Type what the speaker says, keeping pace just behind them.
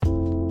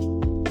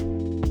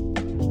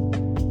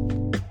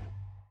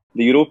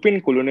The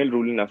European colonial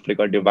rule in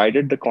Africa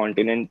divided the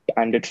continent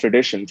and its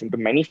traditions into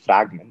many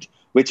fragments,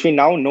 which we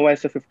now know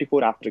as the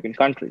 54 African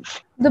countries.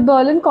 The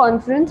Berlin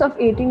Conference of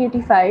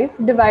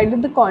 1885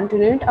 divided the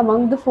continent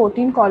among the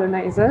 14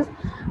 colonizers,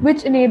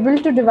 which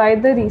enabled to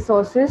divide the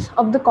resources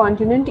of the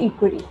continent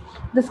equally.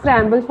 The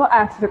scramble for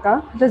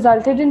Africa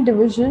resulted in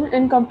division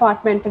and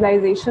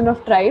compartmentalization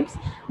of tribes,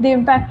 the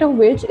impact of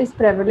which is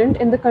prevalent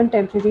in the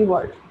contemporary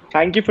world.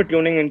 Thank you for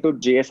tuning into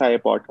JSIA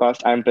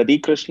podcast. I'm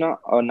Pradeep Krishna,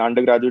 an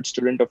undergraduate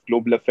student of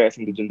Global Affairs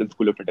in the Jindal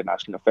School of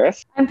International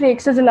Affairs. I'm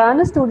Preksha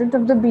Jalan, a student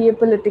of the BA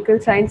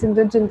Political Science in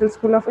the Jindal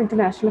School of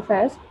International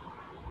Affairs.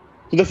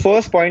 So the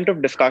first point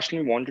of discussion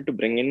we wanted to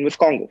bring in was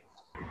Congo.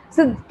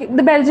 So,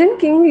 the Belgian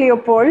King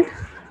Leopold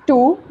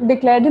II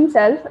declared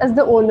himself as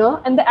the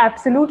owner and the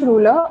absolute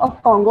ruler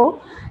of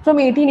Congo from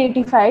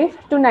 1885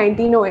 to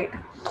 1908,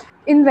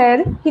 in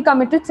where he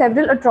committed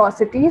several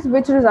atrocities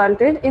which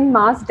resulted in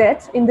mass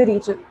deaths in the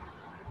region.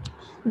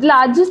 The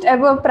largest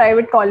ever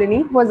private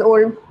colony was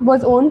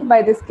owned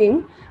by this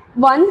king,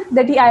 one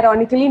that he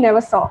ironically never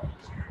saw.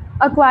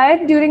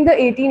 Acquired during the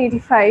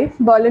 1885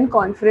 Berlin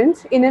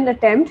Conference in an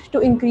attempt to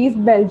increase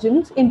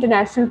Belgium's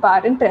international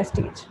power and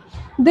prestige.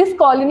 This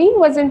colony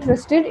was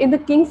entrusted in the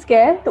king's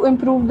care to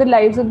improve the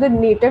lives of the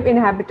native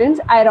inhabitants.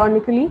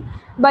 Ironically,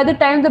 by the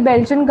time the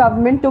Belgian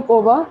government took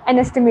over, an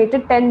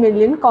estimated 10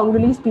 million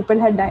Congolese people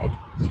had died,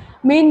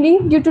 mainly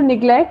due to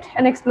neglect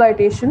and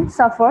exploitation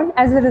suffered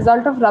as a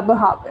result of rubber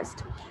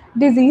harvest.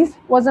 Disease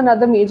was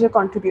another major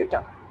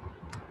contributor.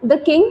 The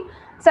king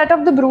set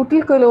up the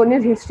brutal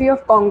colonial history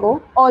of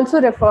Congo, also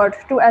referred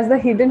to as the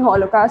Hidden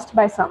Holocaust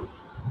by some.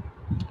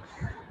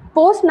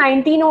 Post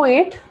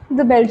 1908,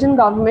 the Belgian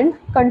government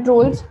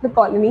controls the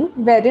colony,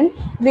 wherein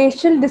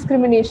racial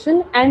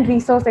discrimination and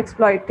resource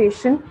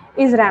exploitation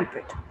is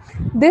rampant.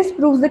 This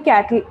proves the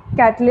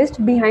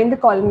catalyst behind the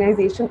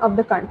colonization of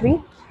the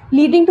country,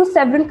 leading to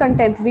several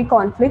contemporary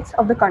conflicts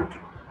of the country.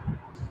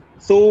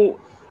 So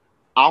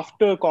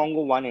after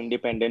Congo won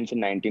independence in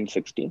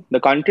 1960, the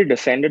country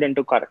descended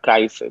into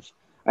crisis,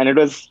 and it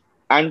was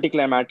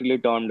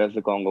anticlimatically termed as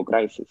the Congo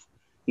crisis.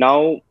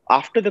 Now,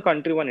 after the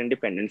country won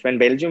independence, when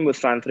Belgium was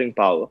transferring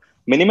power,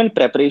 minimal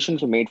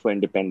preparations were made for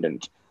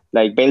independence.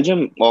 Like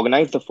Belgium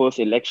organized the first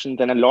elections,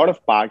 and a lot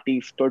of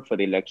parties stood for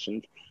the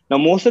elections. Now,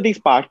 most of these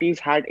parties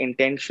had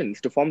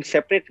intentions to form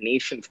separate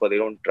nations for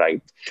their own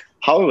tribes.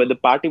 However, the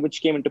party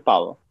which came into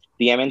power,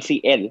 the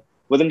MNCL,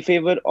 was in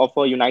favor of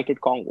a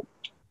united Congo.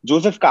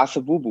 Joseph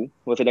Kasavubu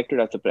was elected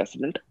as the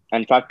president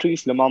and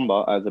Patrice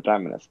Lumumba as the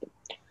prime minister.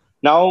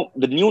 Now,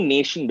 the new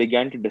nation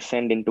began to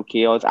descend into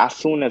chaos as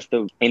soon as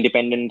the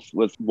independence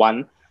was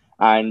won.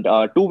 And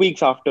 2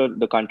 weeks after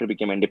the country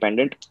became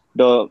independent,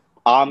 the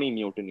army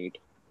mutinied.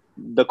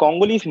 The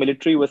Congolese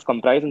military was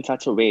comprised in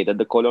such a way that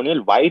the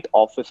colonial white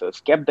officers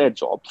kept their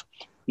jobs.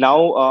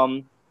 Now,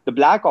 the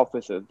black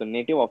officers, the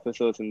native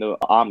officers in the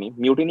army,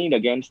 mutinied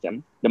against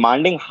them,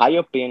 demanding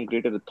higher pay and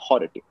greater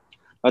authority.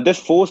 This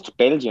forced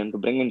Belgium to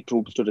bring in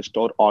troops to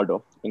restore order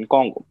in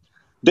Congo.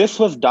 This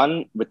was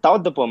done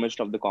without the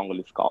permission of the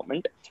Congolese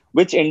government,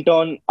 which in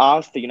turn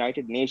asked the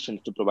United Nations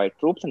to provide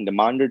troops and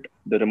demanded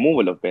the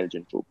removal of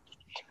Belgian troops.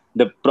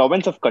 The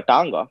province of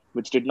Katanga,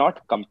 which did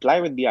not comply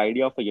with the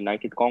idea of a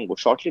united Congo,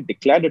 shortly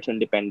declared its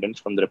independence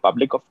from the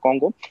Republic of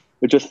Congo,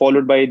 which was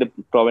followed by the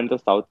province of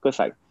South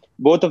Kasai.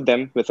 Both of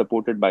them were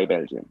supported by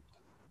Belgium.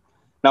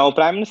 Now,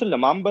 Prime Minister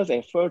Lumumba's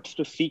efforts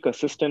to seek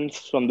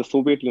assistance from the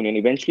Soviet Union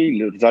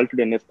eventually resulted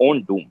in his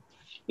own doom.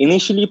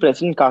 Initially,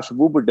 President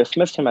Kasavubu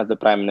dismissed him as the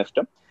prime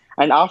minister,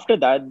 and after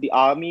that, the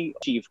army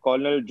chief,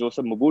 Colonel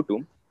Joseph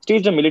Mobutu,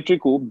 staged a military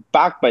coup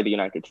backed by the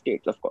United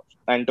States, of course,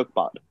 and took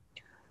power.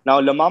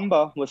 Now,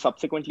 Lumumba was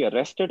subsequently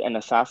arrested and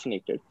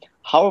assassinated.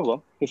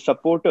 However, his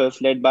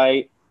supporters, led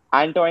by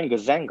Antoine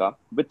Gazenga,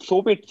 with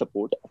Soviet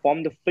support,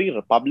 formed the Free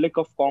Republic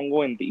of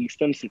Congo in the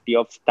eastern city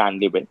of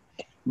Stanleyville.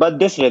 But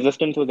this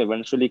resistance was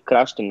eventually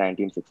crushed in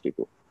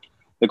 1962.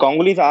 The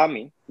Congolese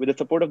army, with the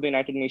support of the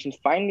United Nations,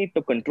 finally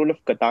took control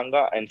of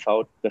Katanga and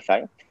South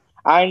Kasai.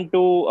 And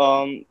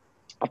to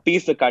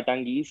appease the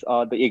Katangese,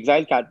 the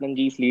exiled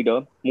Katangese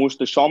leader, Moose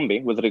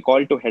Shombe, was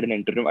recalled to head an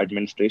interim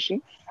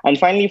administration, and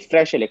finally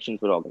fresh elections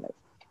were organized.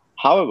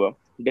 However,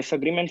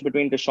 disagreements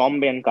between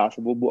Shombe and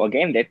Kasavubu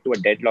again led to a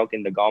deadlock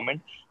in the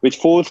government, which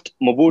forced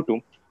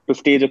Mobutu to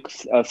stage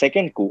a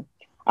second coup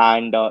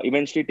and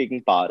eventually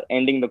taking power,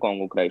 ending the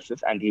Congo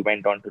crisis, and he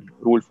went on to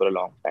rule for a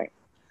long time.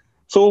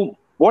 So,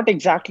 what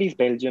exactly is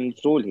Belgium's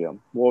role here?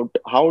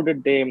 How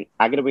did they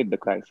aggravate the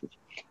crisis?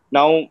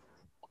 Now,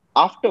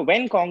 after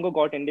when Congo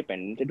got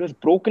independent, it was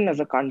broken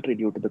as a country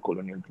due to the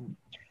colonial rule.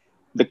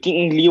 The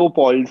King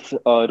Leopold's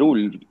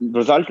rule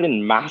resulted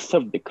in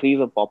massive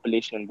decrease of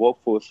population and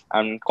workforce,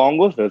 and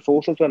Congo's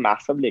resources were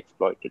massively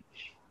exploited.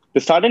 The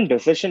sudden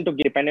decision to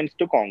give independence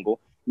to Congo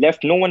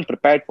left no one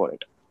prepared for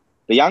it.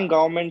 The young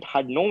government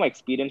had no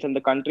experience, and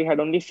the country had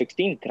only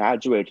 16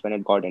 graduates when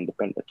it got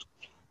independence.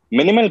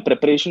 Minimal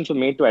preparations were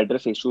made to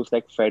address issues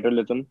like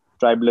federalism,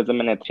 tribalism,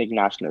 and ethnic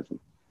nationalism.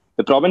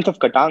 The province of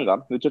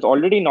Katanga, which was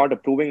already not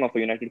approving of a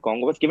united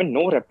Congo, was given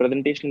no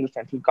representation in the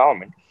central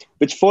government,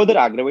 which further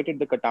aggravated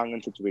the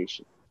Katangan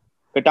situation.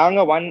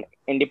 Katanga won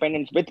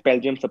independence with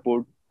Belgium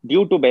support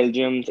due to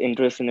Belgium's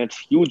interest in its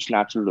huge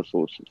natural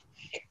resources.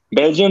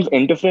 Belgium's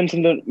interference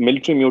in the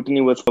military mutiny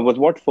was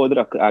what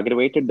further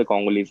aggravated the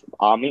Congolese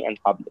army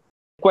and public.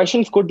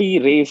 Questions could be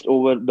raised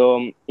over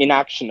the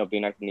inaction of the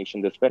United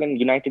Nations as well, and the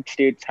United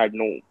States had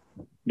no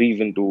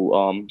reason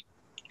to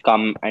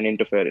come and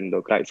interfere in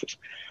the crisis.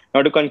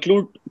 Now, to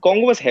conclude,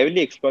 Congo was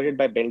heavily exploited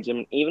by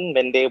Belgium even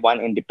when they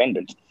won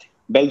independence.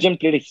 Belgium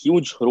played a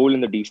huge role in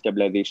the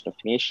destabilization of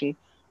the nation,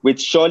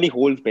 which surely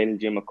holds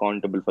Belgium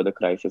accountable for the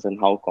crisis and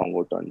how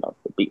Congo turned out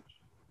to be.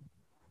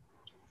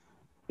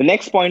 The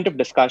next point of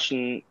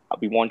discussion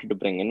we wanted to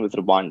bring in was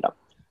Rwanda.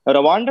 Now,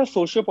 Rwanda's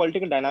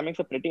socio-political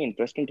dynamics are pretty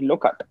interesting to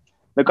look at.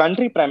 The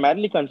country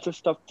primarily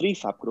consists of three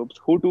subgroups: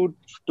 Hutus,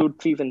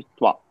 Tutsis, and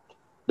Twa.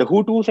 The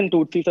Hutus and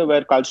Tutsis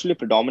were culturally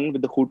predominant,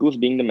 with the Hutus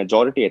being the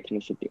majority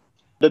ethnicity.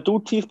 The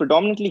Tutsis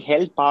predominantly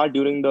held power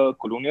during the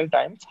colonial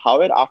times.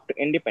 However, after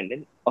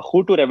independence, a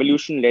Hutu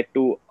revolution led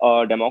to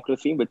a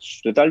democracy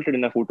which resulted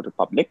in a Hutu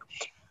republic.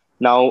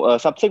 Now,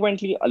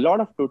 subsequently, a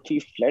lot of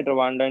Tutsis fled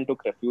Rwanda and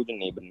took refuge in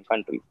neighboring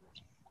countries.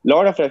 A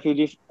lot of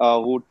refugees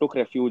who took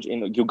refuge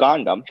in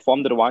Uganda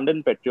formed the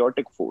Rwandan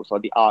Patriotic Force, or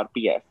the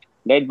RPF,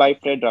 led by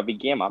Fred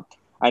Ravigema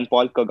and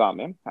Paul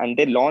Kagame, and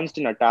they launched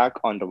an attack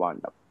on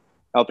Rwanda.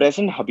 Now,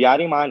 President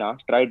Habyarimana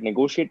tried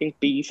negotiating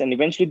peace, and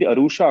eventually the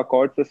Arusha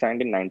Accords were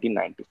signed in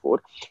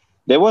 1994.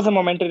 There was a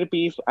momentary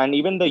peace, and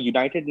even the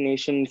United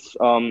Nations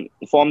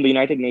formed the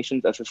United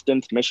Nations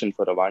Assistance Mission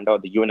for Rwanda, or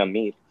the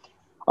UNAMIR,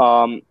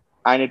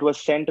 and it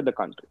was sent to the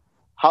country.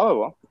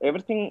 However,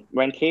 everything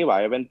went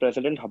haywire when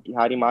President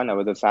Habyarimana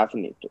was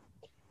assassinated.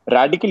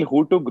 Radical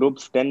Hutu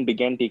groups then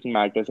began taking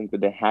matters into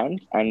their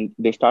hands, and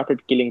they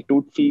started killing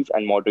Tutsis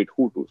and moderate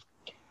Hutus.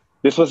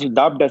 This was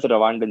dubbed as a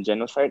Rwandan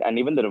genocide, and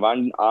even the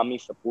Rwandan army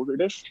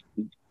supported it,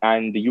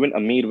 and the UN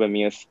Amir were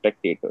mere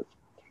spectators.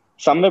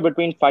 Somewhere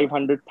between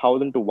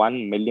 500,000 to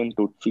 1 million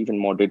Tutsis and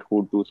moderate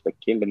Hutus were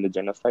killed in the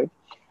genocide,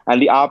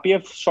 and the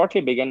RPF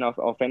shortly began an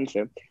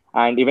offensive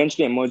and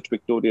eventually emerged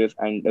victorious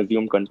and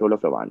assumed control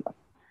of Rwanda.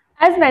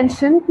 As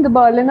mentioned, the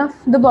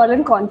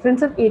Berlin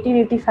Conference of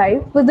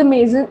 1885 was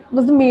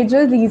the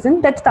major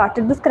reason that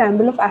started the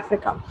scramble of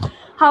Africa.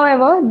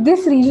 However,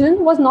 this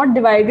region was not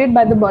divided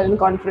by the Berlin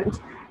Conference,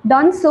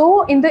 done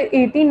so in the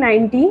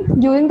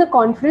 1890 during the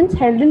conference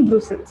held in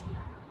Brussels.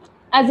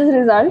 As a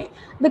result,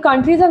 the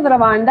countries of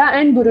Rwanda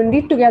and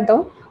Burundi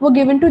together were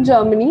given to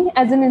Germany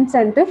as an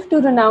incentive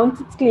to renounce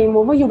its claim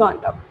over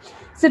Uganda.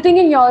 Sitting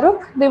in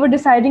Europe, they were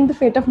deciding the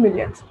fate of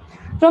millions.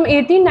 From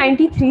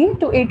 1893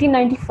 to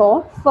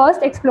 1894,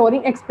 first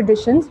exploring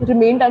expeditions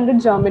remained under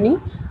Germany.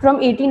 From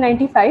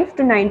 1895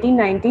 to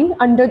 1919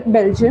 under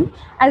Belgium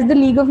as the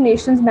League of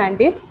Nations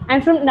mandate,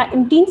 and from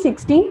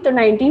 1916 to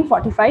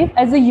 1945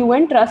 as a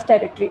UN trust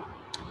territory,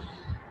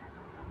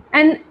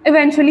 and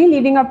eventually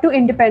leading up to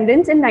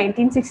independence in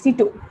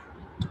 1962.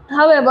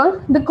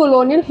 However, the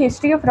colonial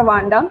history of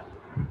Rwanda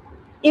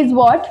is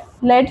what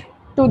led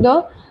to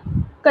the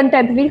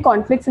contemporary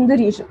conflicts in the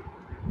region.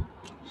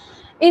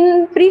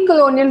 In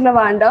pre-colonial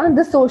Rwanda,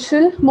 the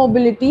social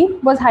mobility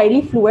was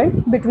highly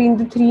fluid between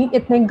the three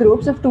ethnic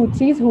groups of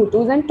Tutsis,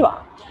 Hutus, and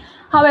Twa.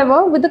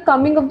 However, with the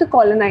coming of the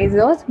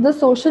colonizers, the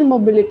social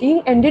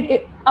mobility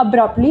ended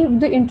abruptly with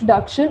the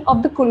introduction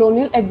of the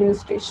colonial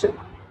administration.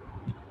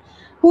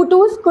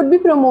 Hutus could be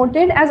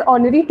promoted as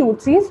honorary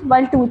Tutsis,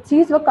 while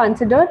Tutsis were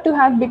considered to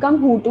have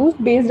become Hutus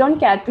based on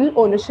cattle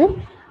ownership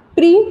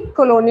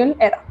pre-colonial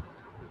era.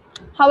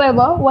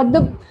 However, what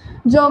the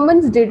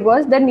Germans did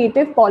was their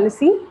native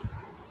policy.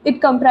 It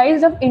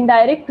comprised of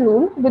indirect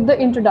rule with the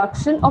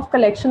introduction of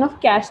collection of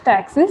cash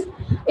taxes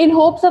in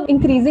hopes of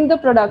increasing the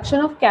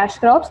production of cash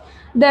crops,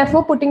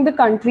 therefore putting the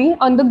country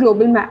on the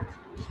global map.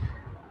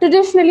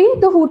 Traditionally,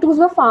 the Hutus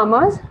were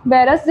farmers,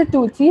 whereas the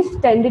Tutsis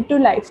tended to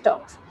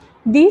livestock.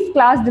 These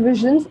class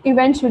divisions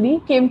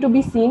eventually came to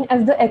be seen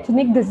as the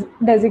ethnic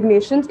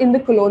designations in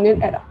the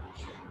colonial era.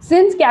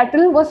 Since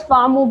cattle was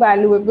far more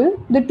valuable,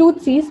 the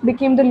Tutsis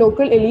became the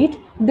local elite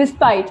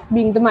despite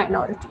being the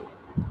minority.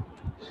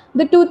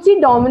 The Tutsi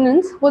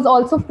dominance was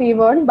also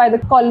favored by the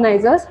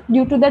colonizers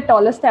due to their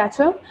taller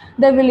stature,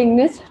 their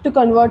willingness to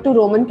convert to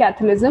Roman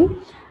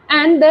Catholicism,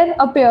 and their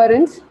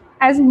appearance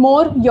as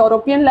more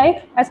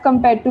European-like as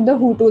compared to the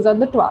Hutus or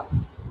the Twa.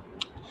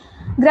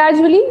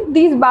 Gradually,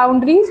 these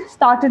boundaries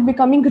started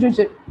becoming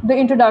rigid. The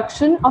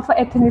introduction of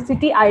an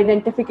ethnicity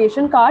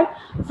identification card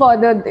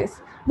furthered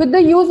this. With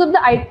the use of the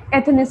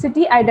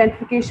ethnicity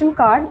identification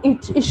card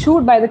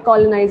issued by the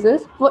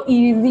colonizers for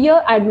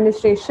easier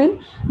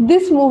administration,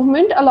 this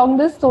movement along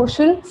the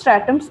social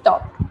stratum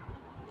stopped.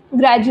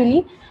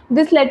 Gradually,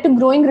 this led to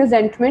growing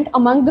resentment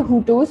among the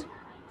Hutus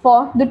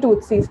for the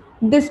Tutsis.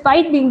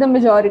 Despite being the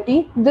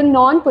majority, the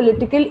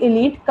non-political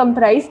elite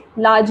comprised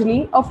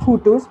largely of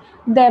Hutus,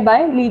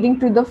 thereby leading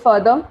to the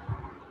further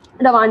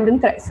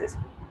Rwandan crisis.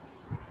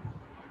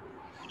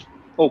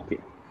 Okay.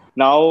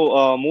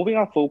 Now, moving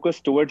our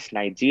focus towards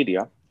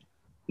Nigeria.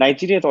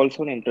 Nigeria is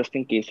also an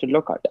interesting case to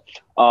look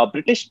at.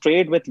 British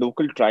trade with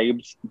local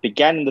tribes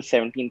began in the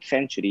 17th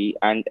century,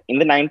 and in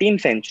the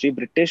 19th century,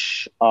 British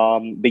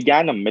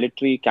began a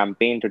military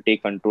campaign to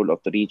take control of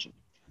the region.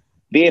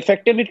 They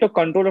effectively took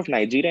control of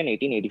Nigeria in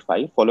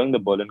 1885 following the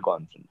Berlin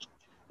Conference.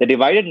 They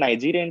divided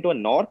Nigeria into a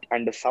north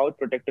and a south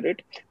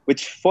protectorate,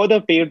 which further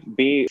paved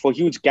way for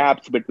huge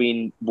gaps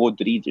between both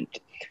the regions.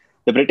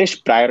 The British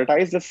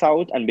prioritized the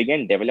south and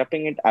began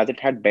developing it as it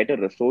had better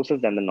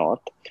resources than the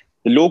north.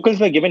 The locals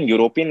were given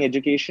European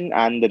education,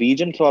 and the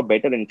region saw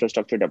better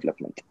infrastructure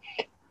development.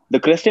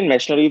 The Christian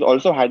missionaries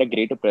also had a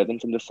greater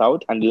presence in the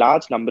south, and a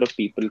large number of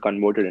people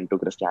converted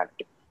into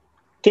Christianity.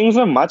 Things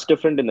were much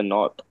different in the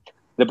north.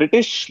 The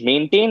British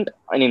maintained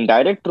an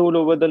indirect rule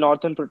over the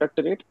northern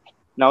protectorate.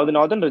 Now, the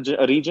northern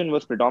region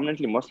was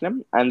predominantly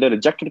Muslim and they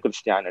rejected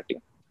Christianity.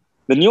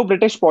 The new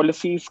British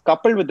policies,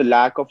 coupled with the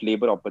lack of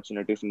labor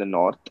opportunities in the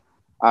north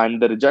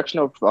and the rejection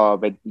of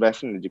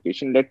Western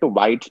education, led to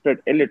widespread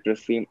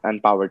illiteracy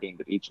and poverty in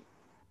the region.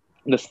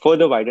 This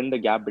further widened the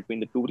gap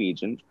between the two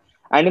regions,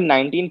 and in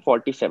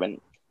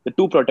 1947, the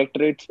two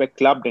protectorates were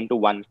clubbed into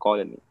one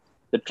colony.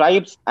 The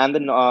tribes and the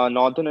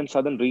northern and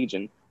southern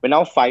region were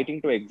now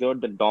fighting to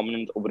exert the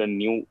dominance over a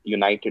new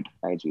united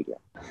Nigeria.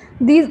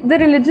 The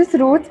religious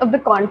roots of the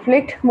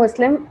conflict,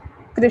 Muslim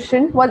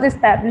Christian, was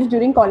established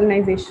during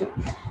colonization.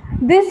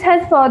 This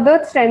has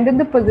further strengthened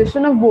the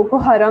position of Boko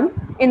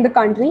Haram in the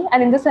country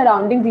and in the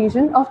surrounding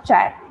region of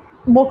Chad.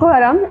 Boko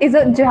Haram is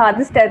a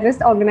jihadist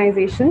terrorist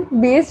organization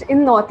based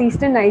in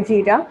northeastern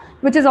Nigeria,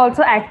 which is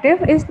also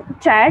active in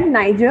Chad,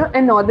 Niger,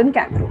 and northern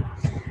Cameroon.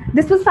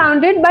 This was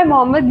founded by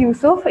Mohammed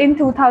Yusuf in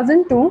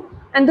 2002,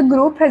 and the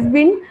group has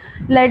been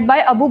led by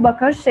Abu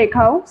Bakr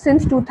Shekhau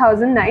since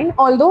 2009,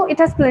 although it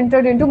has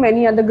splintered into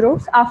many other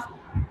groups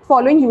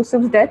following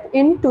Yusuf's death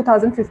in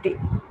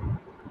 2015.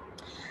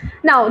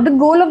 Now, the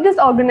goal of this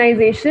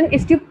organization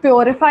is to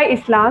purify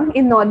Islam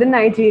in northern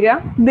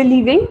Nigeria,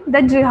 believing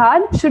that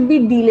jihad should be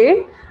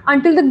delayed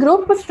until the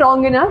group was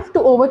strong enough to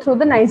overthrow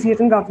the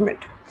Nigerian government.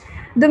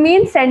 The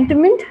main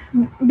sentiment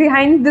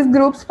behind this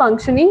group's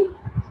functioning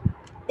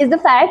is the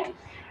fact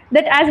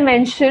that, as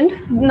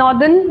mentioned,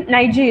 northern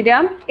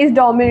Nigeria is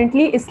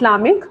dominantly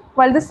Islamic,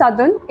 while the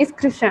southern is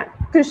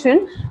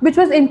Christian, which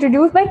was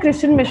introduced by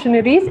Christian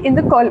missionaries in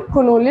the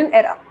colonial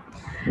era.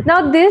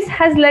 Now, this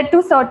has led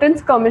to certain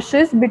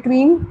skirmishes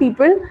between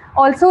people,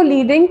 also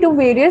leading to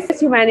various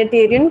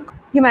humanitarian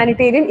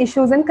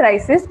issues and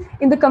crises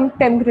in the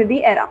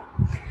contemporary era.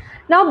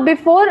 Now,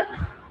 before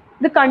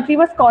the country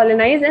was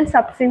colonized and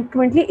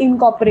subsequently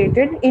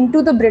incorporated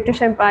into the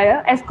British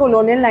Empire as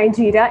colonial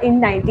Nigeria in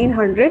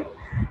 1900,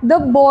 the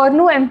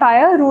Borno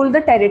Empire ruled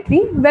the territory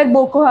where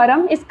Boko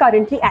Haram is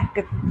currently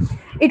active.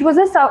 It was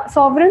a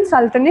sovereign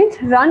sultanate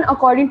run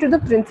according to the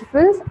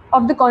principles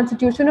of the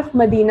Constitution of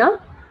Medina,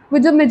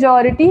 with a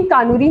majority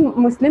Kanuri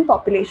Muslim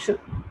population.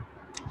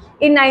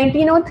 In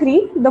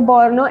 1903, the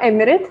Borno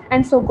Emirate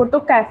and Sokoto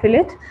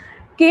Caliphate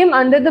came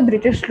under the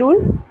British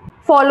rule,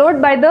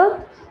 followed by the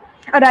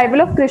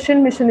arrival of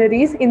Christian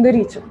missionaries in the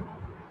region.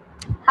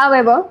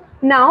 However,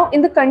 now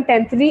in the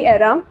contemporary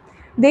era,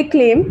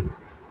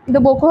 the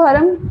Boko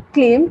Haram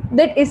claim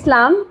that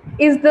Islam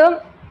is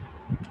the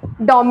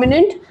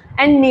dominant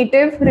and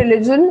native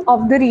religion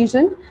of the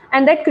region,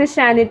 and that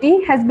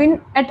Christianity has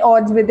been at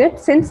odds with it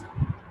since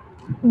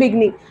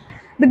beginning.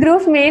 The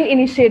group's main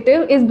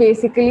initiative is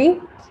basically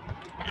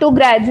to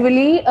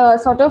gradually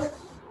sort of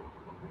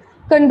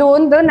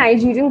condone the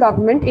Nigerian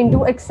government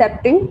into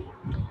accepting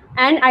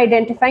and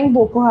identifying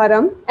Boko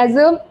Haram as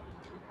a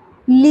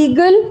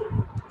legal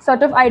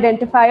sort of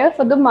identifier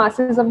for the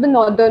masses of the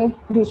northern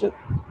region.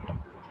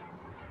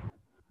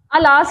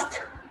 Our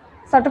last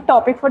sort of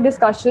topic for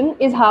discussion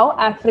is how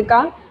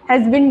Africa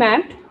has been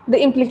mapped,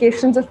 the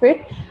implications of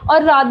it,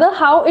 or rather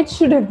how it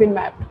should have been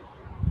mapped.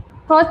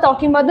 First,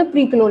 talking about the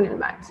pre-colonial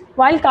maps.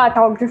 While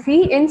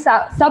cartography in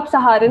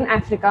sub-Saharan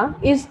Africa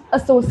is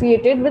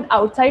associated with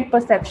outside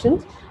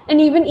perceptions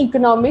and even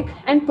economic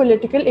and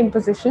political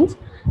impositions,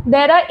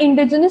 there are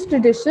indigenous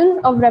traditions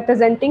of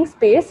representing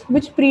space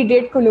which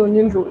predate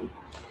colonial rule.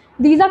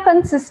 These are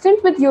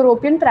consistent with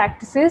European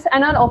practices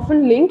and are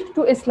often linked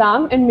to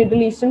Islam and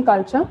Middle Eastern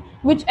culture,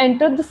 which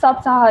entered the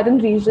sub-Saharan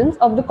regions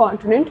of the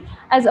continent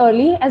as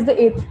early as the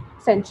 8th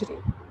century.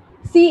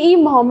 C.E.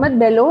 Muhammad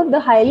Bello, the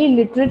highly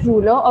literate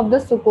ruler of the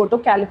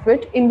Sokoto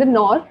Caliphate in the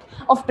north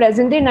of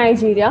present-day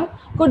Nigeria,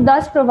 could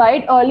thus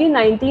provide early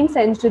 19th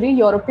century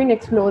European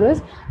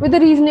explorers with a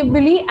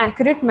reasonably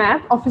accurate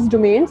map of his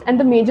domains and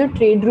the major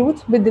trade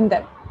routes within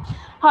them.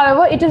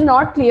 However, it is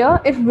not clear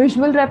if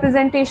visual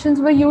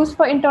representations were used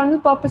for internal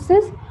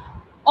purposes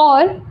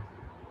or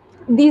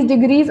these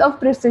degrees of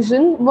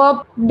precision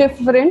were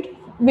different,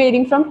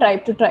 varying from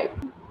tribe to tribe.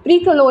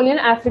 Pre-colonial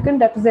African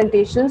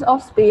representations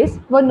of space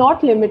were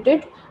not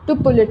limited to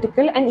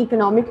political and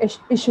economic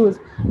issues.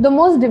 The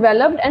most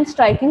developed and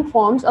striking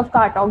forms of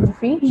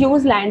cartography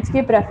use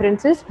landscape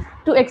references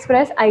to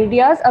express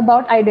ideas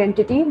about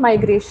identity,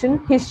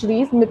 migration,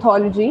 histories,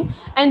 mythology,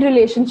 and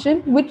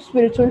relationship with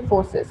spiritual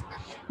forces.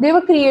 They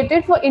were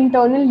created for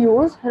internal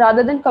use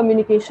rather than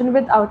communication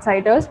with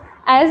outsiders,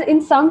 as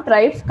in some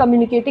tribes,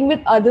 communicating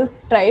with other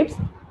tribes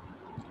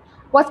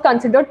was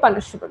considered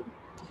punishable.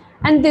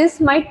 And this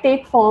might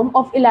take form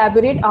of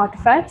elaborate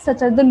artifacts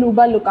such as the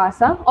luba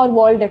lukasa or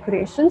wall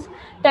decorations,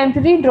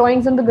 temporary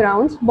drawings on the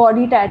grounds,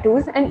 body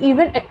tattoos, and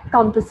even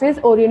compasses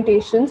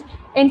orientations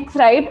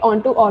inscribed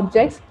onto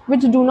objects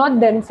which do not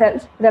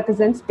themselves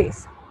represent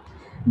space.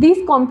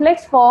 These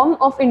complex forms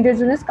of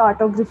indigenous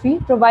cartography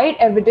provide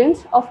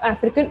evidence of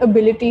African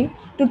ability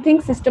to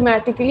think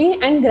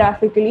systematically and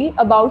graphically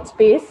about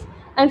space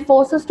and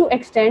force us to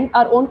extend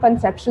our own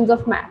conceptions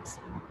of maps,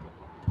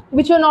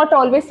 which were not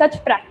always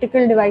such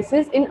practical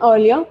devices in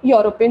earlier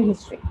European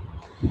history.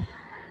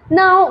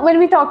 Now, when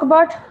we talk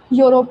about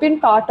European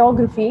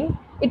cartography,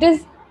 it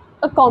is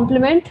a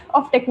complement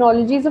of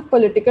technologies of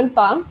political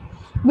power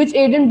which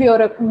aid in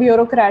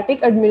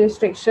bureaucratic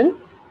administration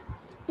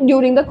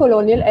during the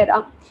colonial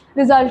era,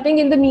 resulting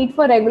in the need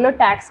for regular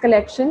tax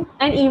collection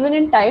and even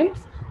in times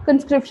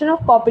conscription of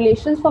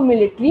populations for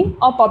military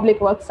or public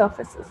work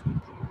services.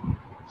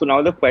 So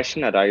now the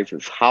question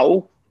arises,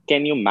 how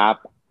can you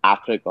map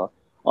Africa,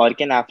 or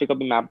can Africa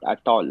be mapped at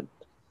all?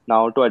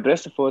 Now, to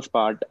address the first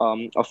part,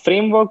 a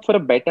framework for a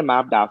better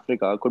mapped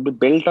Africa could be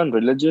built on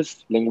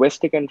religious,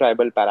 linguistic, and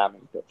tribal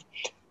parameters.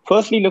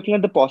 Firstly, looking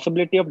at the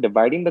possibility of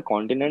dividing the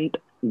continent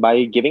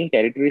by giving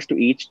territories to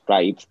each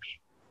tribe.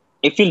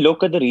 If you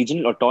look at the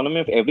regional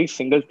autonomy of every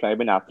single tribe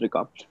in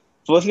Africa,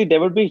 firstly, there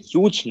would be a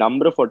huge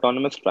number of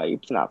autonomous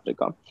tribes in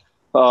Africa.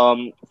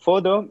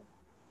 Further,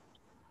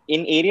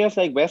 in areas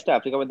like West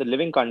Africa, where the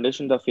living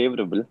conditions are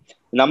favorable,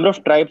 the number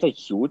of tribes are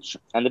huge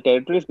and the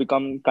territories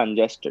become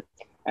congested,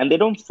 and they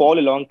don't fall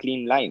along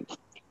clean lines.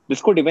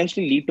 This could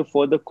eventually lead to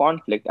further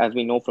conflict, as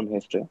we know from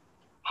history.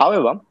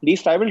 However,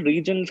 these tribal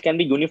regions can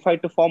be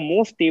unified to form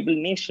more stable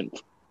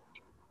nations.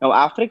 Now,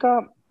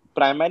 Africa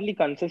primarily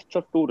consists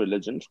of two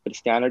religions,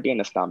 Christianity and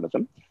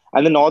Islamism,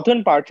 and the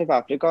northern parts of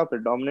Africa are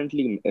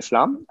predominantly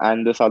Islam,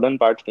 and the southern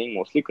parts being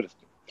mostly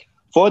Christian.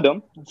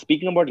 Further,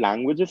 speaking about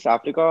languages,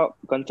 Africa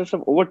consists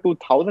of over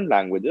 2,000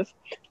 languages.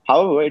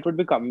 However, it would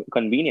be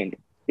convenient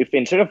if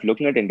instead of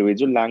looking at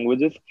individual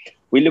languages,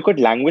 we look at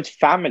language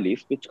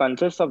families, which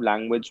consists of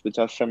language which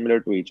are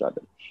similar to each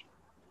other.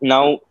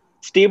 Now,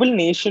 stable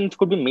nations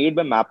could be made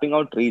by mapping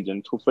out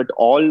regions who fit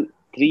all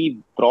three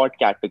broad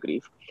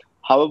categories.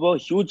 However, a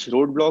huge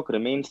roadblock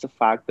remains the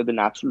fact that the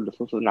natural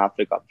resources in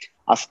Africa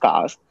are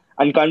scarce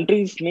and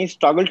countries may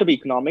struggle to be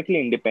economically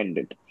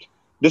independent.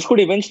 This could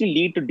eventually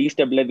lead to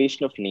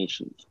destabilization of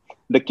nations.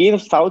 The case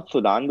of South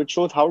Sudan, which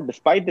shows how,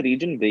 despite the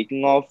region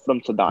breaking off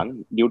from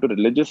Sudan due to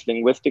religious,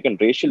 linguistic, and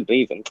racial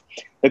reasons,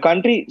 the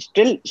country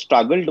still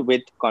struggled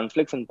with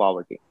conflicts and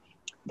poverty.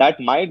 That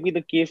might be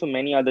the case for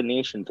many other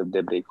nations if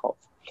they break off.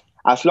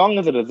 As long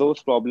as the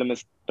resource problem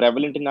is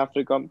prevalent in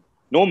Africa,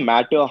 no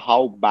matter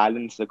how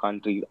balanced the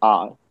countries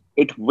are,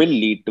 it will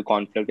lead to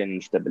conflict and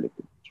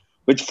instability,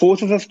 which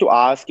forces us to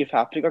ask if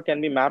Africa can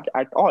be mapped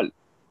at all,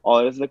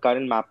 or if the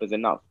current map is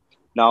enough.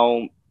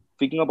 Now,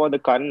 speaking about the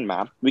current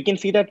map, we can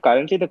see that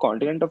currently the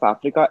continent of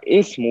Africa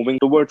is moving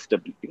towards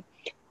stability.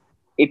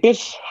 It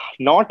is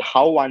not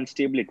how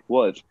unstable it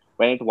was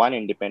when it won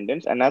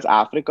independence, and as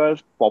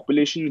Africa's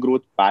population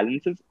growth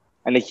balances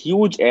and a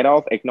huge era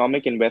of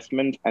economic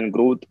investment and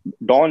growth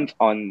dawns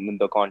on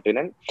the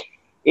continent,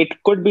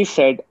 it could be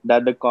said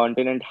that the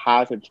continent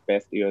has its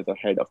best years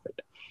ahead of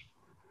it.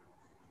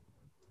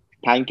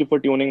 Thank you for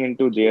tuning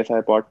into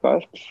JSI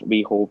Podcasts.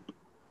 We hope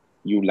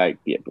you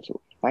liked the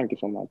episode. Thank you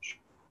so much.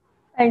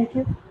 Thank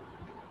you.